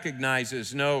 he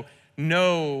recognizes no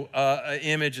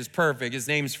image is perfect. His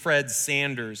name's Fred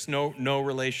Sanders, no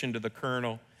relation to the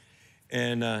Colonel.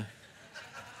 And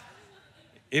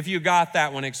if you got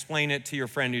that one, explain it to your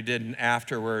friend who didn't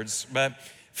afterwards. But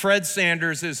Fred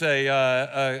Sanders is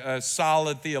a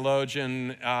solid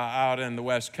theologian out in the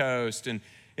West Coast.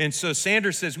 And so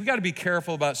Sanders says, we got to be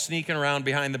careful about sneaking around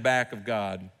behind the back of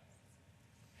God.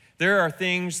 There are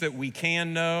things that we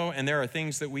can know, and there are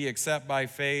things that we accept by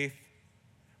faith.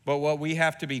 But what we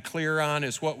have to be clear on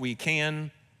is what we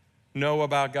can know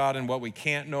about God and what we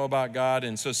can't know about God.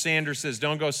 And so Sanders says,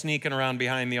 don't go sneaking around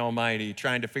behind the Almighty,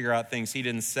 trying to figure out things he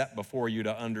didn't set before you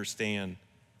to understand.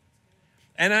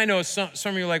 And I know some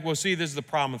of you are like, well, see, this is the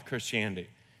problem with Christianity.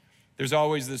 There's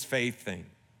always this faith thing.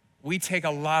 We take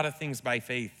a lot of things by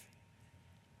faith.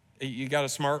 You got a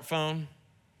smartphone?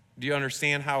 Do you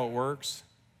understand how it works?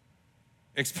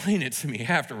 Explain it to me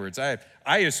afterwards. I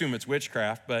assume it's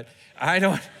witchcraft, but I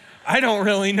don't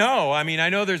really know. I mean, I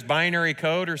know there's binary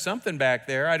code or something back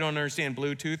there. I don't understand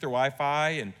Bluetooth or Wi-Fi,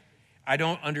 and I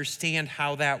don't understand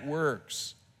how that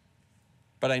works.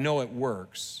 But I know it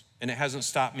works, and it hasn't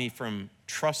stopped me from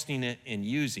trusting it and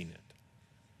using it.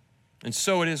 And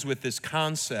so it is with this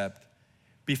concept.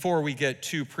 Before we get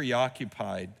too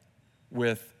preoccupied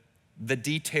with the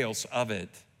details of it,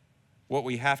 what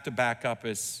we have to back up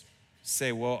is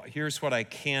say, well, here's what I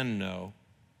can know.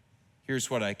 Here's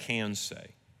what I can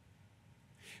say.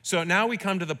 So now we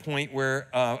come to the point where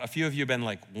a few of you have been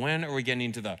like, when are we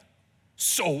getting to the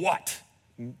so what?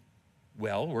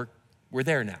 Well, we're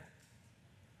there now.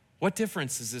 What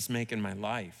difference does this make in my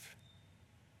life?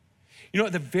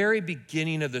 At the very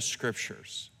beginning of the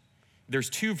scriptures, there's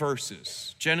 2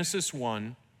 verses, Genesis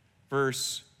 1,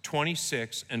 verse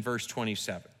 26 and verse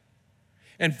 27.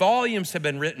 And volumes have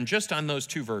been written just on those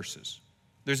 2 verses.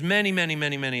 There's many, many,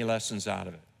 many, many lessons out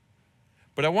of it.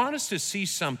 But I want us to see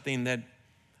something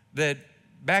that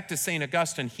back to St.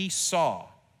 Augustine, he saw.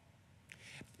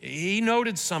 He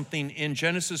noted something in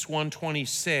Genesis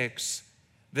 1:26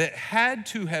 that had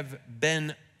to have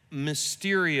been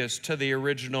mysterious to the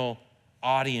original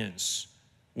audience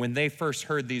when they first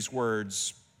heard these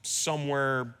words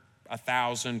somewhere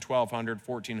 1,000, 1,200,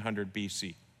 1,400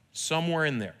 BC, somewhere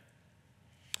in there.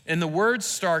 And the words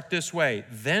start this way.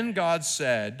 Then God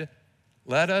said,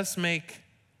 let us make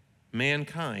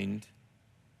mankind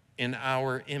in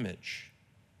our image,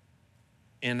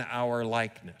 in our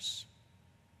likeness.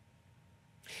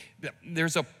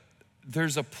 There's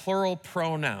a plural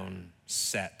pronoun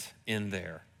set in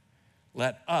there.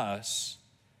 Let us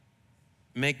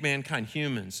make mankind,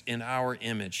 humans, in our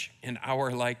image, in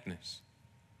our likeness.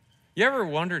 You ever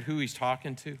wondered who he's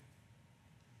talking to?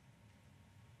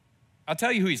 I'll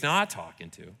tell you who he's not talking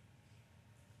to.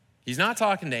 He's not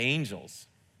talking to angels.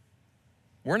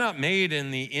 We're not made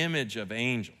in the image of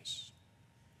angels.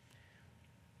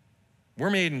 We're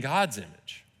made in God's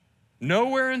image.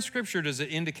 Nowhere in Scripture does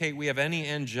it indicate we have any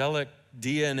angelic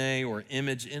DNA or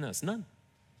image in us. None.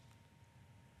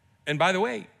 And by the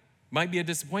way, might be a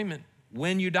disappointment.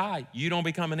 When you die, you don't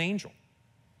become an angel.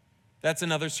 That's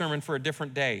another sermon for a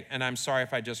different day, and I'm sorry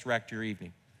if I just wrecked your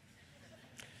evening.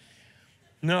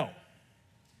 No,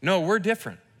 we're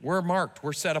different. We're marked.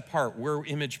 We're set apart. We're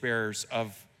image bearers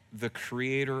of the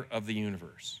creator of the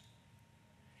universe.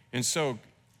 And so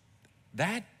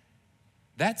that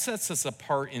sets us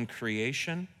apart in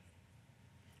creation.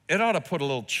 It ought to put a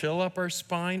little chill up our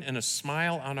spine and a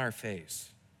smile on our face.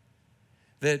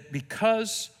 That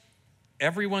because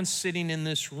everyone sitting in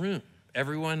this room,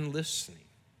 everyone listening,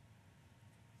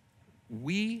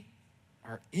 we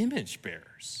are image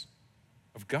bearers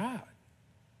of God,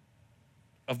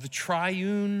 of the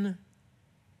triune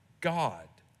God.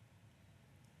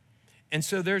 And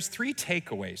so there's 3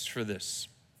 takeaways for this.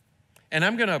 And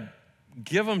I'm going to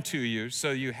give them to you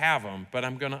so you have them, but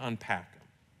I'm going to unpack them.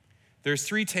 There's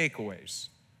 3 takeaways.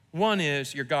 One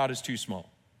is your God is too small.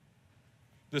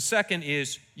 The second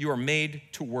is you are made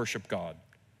to worship God.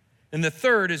 And the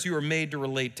third is you are made to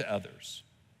relate to others.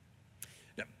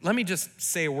 Now, let me just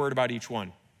say a word about each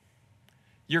one.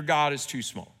 Your God is too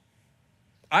small.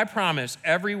 I promise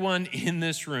everyone in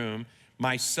this room,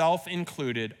 myself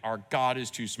included, our God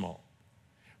is too small.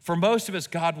 For most of us,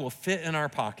 God will fit in our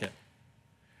pocket.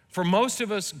 For most of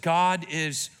us, God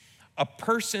is a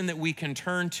person that we can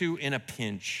turn to in a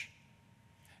pinch,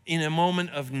 in a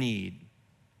moment of need.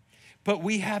 But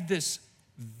we have this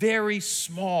very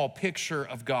small picture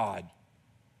of God.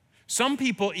 Some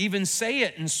people even say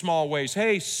it in small ways.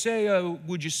 Hey,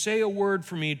 would you say a word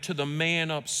for me to the man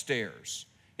upstairs?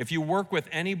 If you work with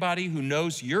anybody who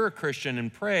knows you're a Christian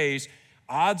and prays,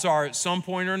 odds are at some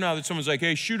point or another, someone's like,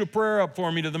 hey, shoot a prayer up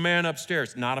for me to the man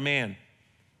upstairs. Not a man.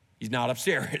 He's not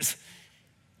upstairs.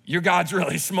 Your God's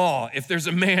really small. If there's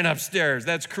a man upstairs,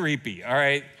 that's creepy, all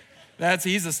right?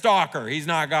 He's a stalker. He's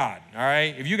not God, all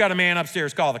right? If you got a man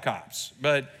upstairs, call the cops.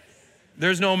 But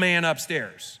there's no man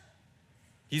upstairs.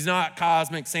 He's not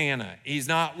cosmic Santa. He's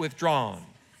not withdrawn.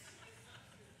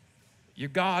 Your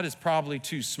God is probably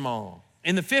too small.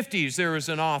 In the 50s, there was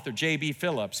an author, J.B.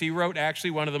 Phillips. He wrote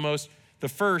actually one of the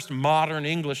first modern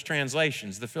English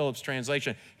translations, the Phillips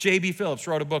translation. J.B. Phillips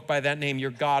wrote a book by that name,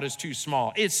 Your God is Too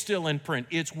Small. It's still in print.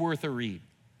 It's worth a read.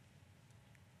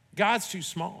 God's too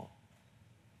small.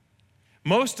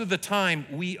 Most of the time,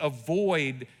 we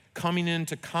avoid coming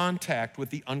into contact with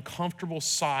the uncomfortable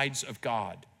sides of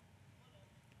God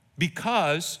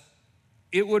because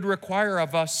it would require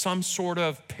of us some sort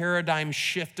of paradigm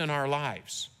shift in our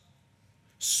lives,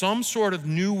 some sort of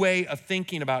new way of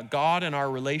thinking about God and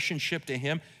our relationship to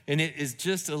Him, and it is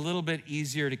just a little bit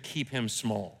easier to keep Him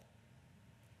small.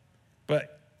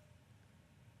 But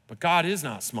God is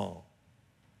not small.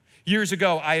 Years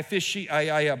ago, I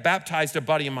baptized a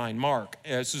buddy of mine, Mark.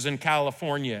 This was in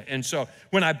California. And so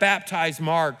when I baptized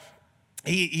Mark,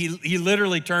 he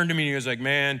literally turned to me and he was like,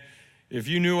 man, if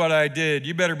you knew what I did,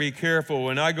 you better be careful.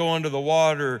 When I go under the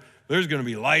water, there's going to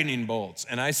be lightning bolts.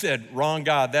 And I said, wrong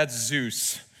God, that's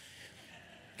Zeus.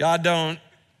 God don't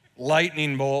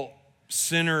lightning bolt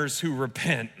sinners who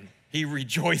repent. He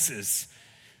rejoices.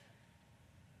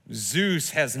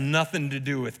 Zeus has nothing to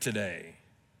do with today.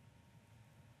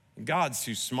 God's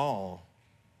too small.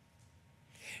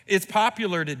 It's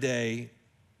popular today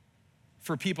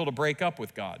for people to break up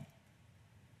with God.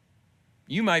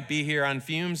 You might be here on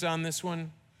fumes on this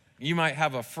one. You might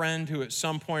have a friend who at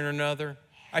some point or another,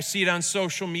 I see it on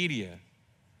social media.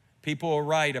 People will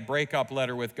write a breakup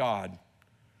letter with God,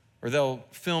 or they'll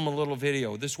film a little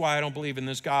video. This is why I don't believe in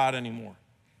this God anymore.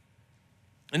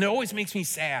 And it always makes me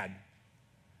sad.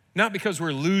 Not because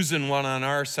we're losing one on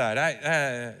our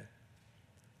side.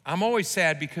 I'm always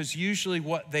sad because usually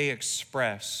what they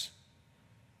express,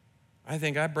 I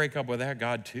think I break up with that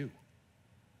God too.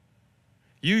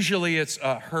 Usually it's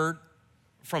a hurt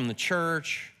from the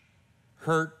church,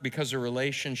 hurt because of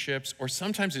relationships, or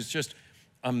sometimes it's just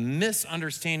a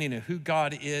misunderstanding of who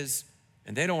God is,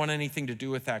 and they don't want anything to do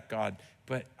with that God.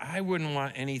 but I wouldn't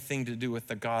want anything to do with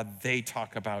the God they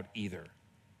talk about either.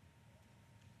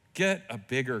 Get a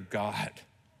bigger God.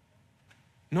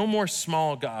 No more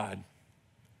small God.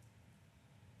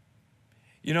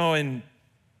 You know, in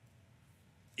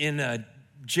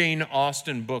Jane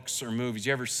Austen books or movies,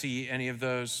 you ever see any of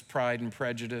those? Pride and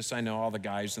Prejudice? I know all the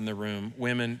guys in the room.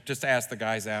 Women, just ask the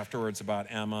guys afterwards about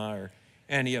Emma or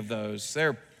any of those.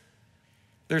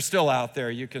 They're still out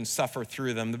there. You can suffer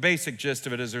through them. The basic gist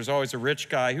of it is there's always a rich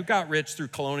guy who got rich through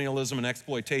colonialism and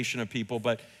exploitation of people,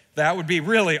 but that would be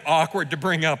really awkward to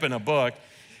bring up in a book.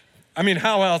 I mean,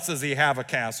 how else does he have a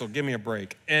castle? Give me a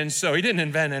break. And so he didn't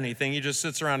invent anything. He just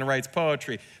sits around and writes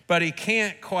poetry. But he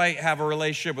can't quite have a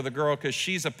relationship with a girl because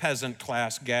she's a peasant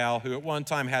class gal who at one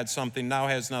time had something, now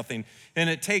has nothing. And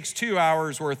it takes 2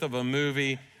 hours worth of a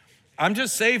movie. I'm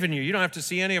just saving you. You don't have to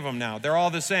see any of them now. They're all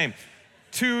the same.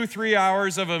 2-3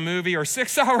 hours of a movie or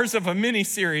 6 hours of a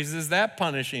miniseries. Is that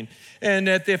punishing? And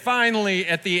finally,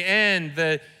 at the end,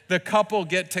 the couple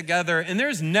get together, and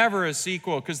there's never a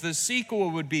sequel because the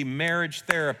sequel would be marriage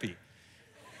therapy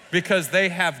because they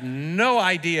have no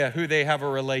idea who they have a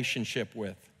relationship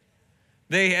with.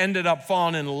 They ended up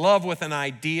falling in love with an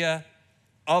idea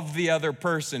of the other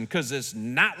person because it's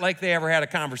not like they ever had a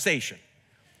conversation.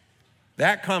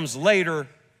 That comes later,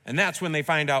 and that's when they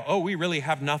find out, oh, we really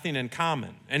have nothing in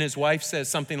common. And his wife says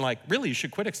something like, really, you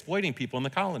should quit exploiting people in the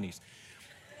colonies.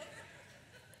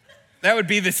 That would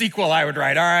be the sequel I would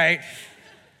write, all right?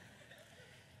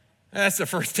 That's the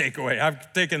first takeaway.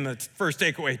 I've taken the first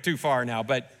takeaway too far now,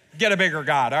 but get a bigger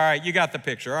God. All right, you got the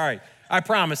picture. All right, I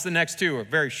promise the next two are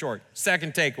very short.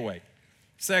 Second takeaway.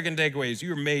 Second takeaway is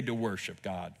you're made to worship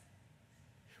God.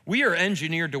 We are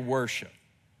engineered to worship.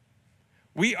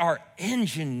 We are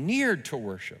engineered to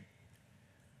worship.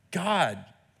 God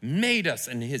made us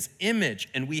in his image,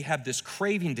 and we have this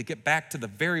craving to get back to the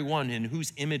very one in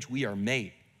whose image we are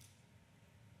made.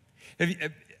 Have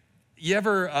you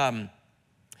ever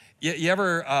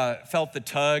felt the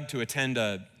tug to attend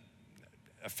a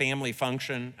family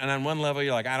function? And on one level,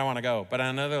 you're like, I don't want to go. But on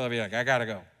another level, you're like, I got to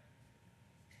go.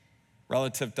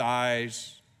 Relative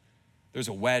dies. There's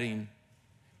a wedding.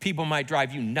 People might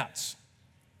drive you nuts.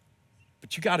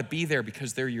 But you got to be there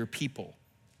because they're your people.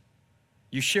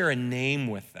 You share a name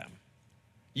with them.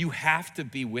 You have to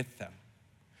be with them.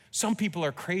 Some people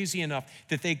are crazy enough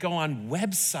that they go on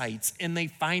websites and they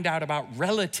find out about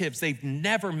relatives they've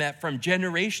never met from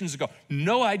generations ago.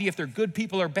 No idea if they're good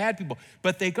people or bad people,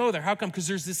 but they go there. How come? Because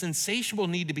there's this insatiable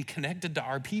need to be connected to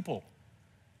our people.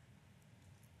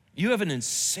 You have an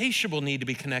insatiable need to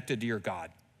be connected to your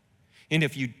God. And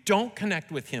if you don't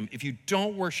connect with him, if you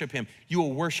don't worship him, you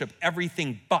will worship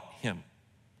everything but him.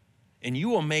 And you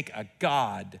will make a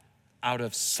God out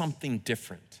of something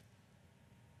different.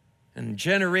 And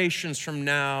generations from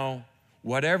now,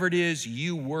 whatever it is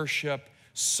you worship,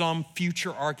 some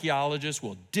future archaeologist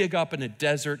will dig up in a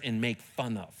desert and make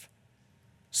fun of.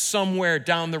 Somewhere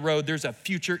down the road, there's a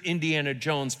future Indiana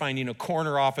Jones finding a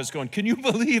corner office going, can you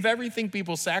believe everything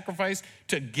people sacrifice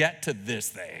to get to this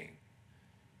thing?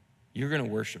 You're going to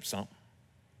worship something.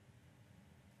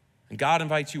 And God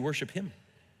invites you to worship him.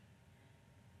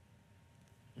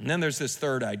 And then there's this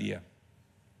third idea.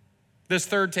 This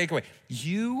third takeaway.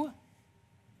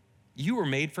 You were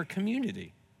made for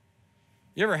community.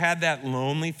 You ever had that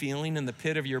lonely feeling in the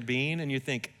pit of your being and you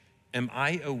think, am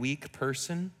I a weak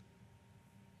person?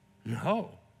 No.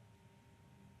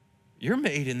 You're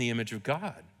made in the image of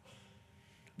God.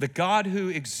 The God who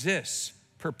exists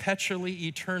perpetually,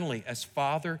 eternally as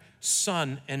Father,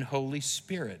 Son, and Holy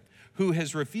Spirit, who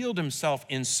has revealed himself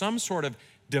in some sort of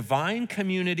divine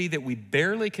community that we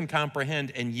barely can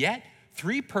comprehend, and yet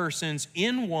 3 persons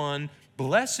in one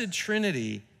blessed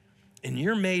Trinity. And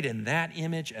you're made in that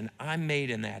image, and I'm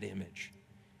made in that image.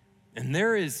 And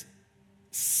there is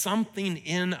something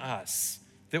in us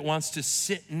that wants to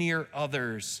sit near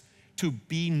others, to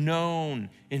be known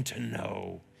and to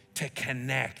know, to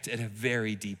connect at a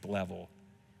very deep level.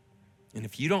 And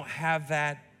if you don't have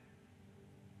that,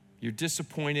 you're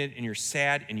disappointed and you're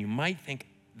sad, and you might think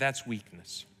that's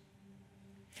weakness.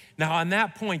 Now, on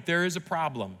that point, there is a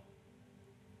problem.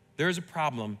 There is a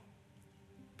problem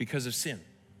because of sin.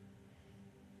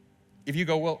 If you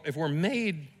go, well, if we're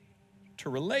made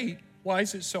to relate, why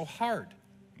is it so hard?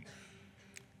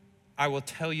 I will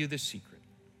tell you the secret.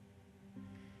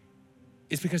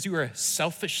 It's because you are a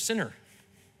selfish sinner.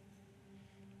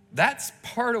 That's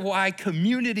part of why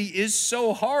community is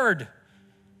so hard.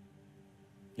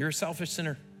 You're a selfish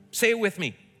sinner. Say it with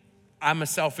me. I'm a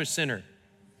selfish sinner.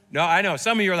 No, I know.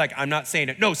 Some of you are like, I'm not saying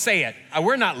it. No, say it.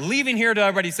 We're not leaving here till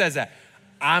everybody says that.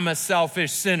 I'm a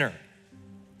selfish sinner.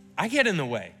 I get in the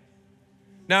way.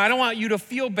 Now, I don't want you to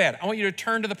feel bad. I want you to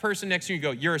turn to the person next to you and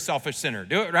go, you're a selfish sinner.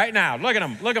 Do it right now. Look at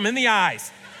them. Look them in the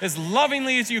eyes as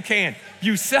lovingly as you can.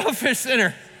 You selfish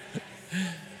sinner.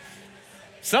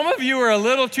 Some of you are a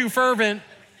little too fervent.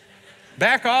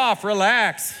 Back off,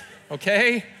 relax,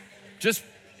 okay? Just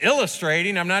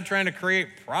illustrating. I'm not trying to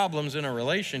create problems in a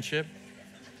relationship.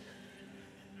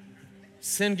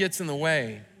 Sin gets in the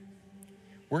way.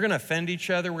 We're going to offend each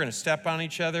other. We're going to step on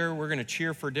each other. We're going to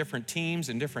cheer for different teams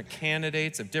and different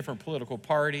candidates of different political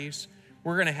parties.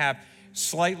 We're going to have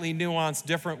slightly nuanced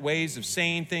different ways of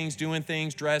saying things, doing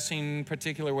things, dressing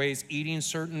particular ways, eating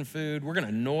certain food. We're going to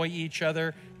annoy each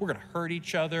other. We're going to hurt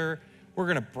each other. We're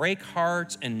going to break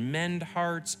hearts and mend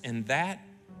hearts. And that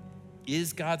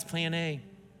is God's plan A,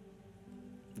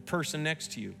 the person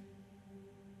next to you.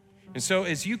 And so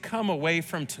as you come away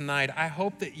from tonight, I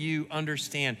hope that you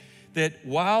understand that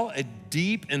while a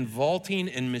deep and vaulting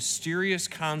and mysterious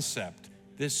concept,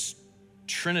 this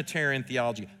Trinitarian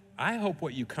theology, I hope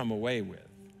what you come away with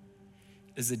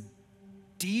is a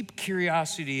deep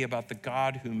curiosity about the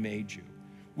God who made you,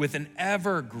 with an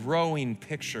ever-growing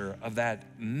picture of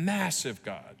that massive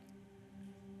God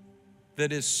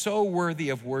that is so worthy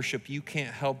of worship, you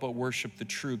can't help but worship the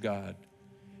true God.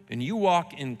 And you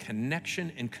walk in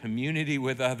connection and community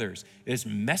with others, as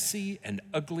messy and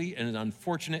ugly and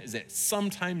unfortunate as it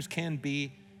sometimes can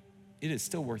be, it is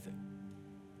still worth it.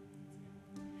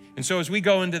 And so as we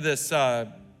go into this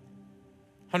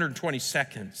 120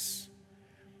 seconds,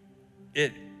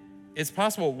 it's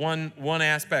possible one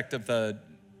aspect of the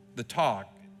talk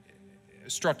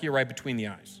struck you right between the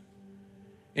eyes.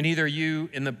 And either you,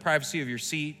 in the privacy of your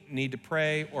seat, need to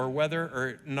pray, or whether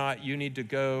or not you need to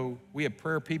go. We have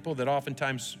prayer people that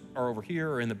oftentimes are over here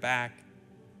or in the back.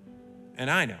 And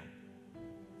I know,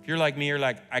 if you're like me, you're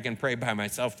like, I can pray by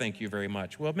myself, thank you very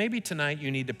much. Well, maybe tonight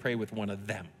you need to pray with one of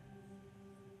them.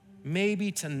 Maybe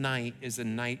tonight is a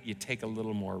night you take a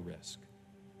little more risk.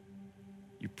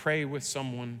 You pray with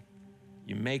someone,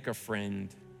 you make a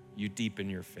friend, you deepen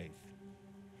your faith.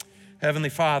 Heavenly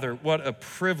Father, what a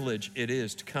privilege it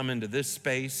is to come into this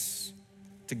space,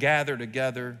 to gather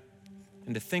together,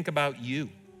 and to think about you.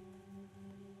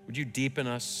 Would you deepen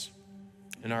us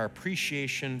in our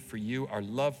appreciation for you, our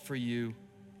love for you,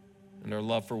 and our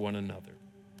love for one another?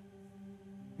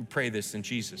 We pray this in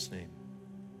Jesus' name.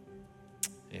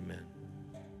 Amen.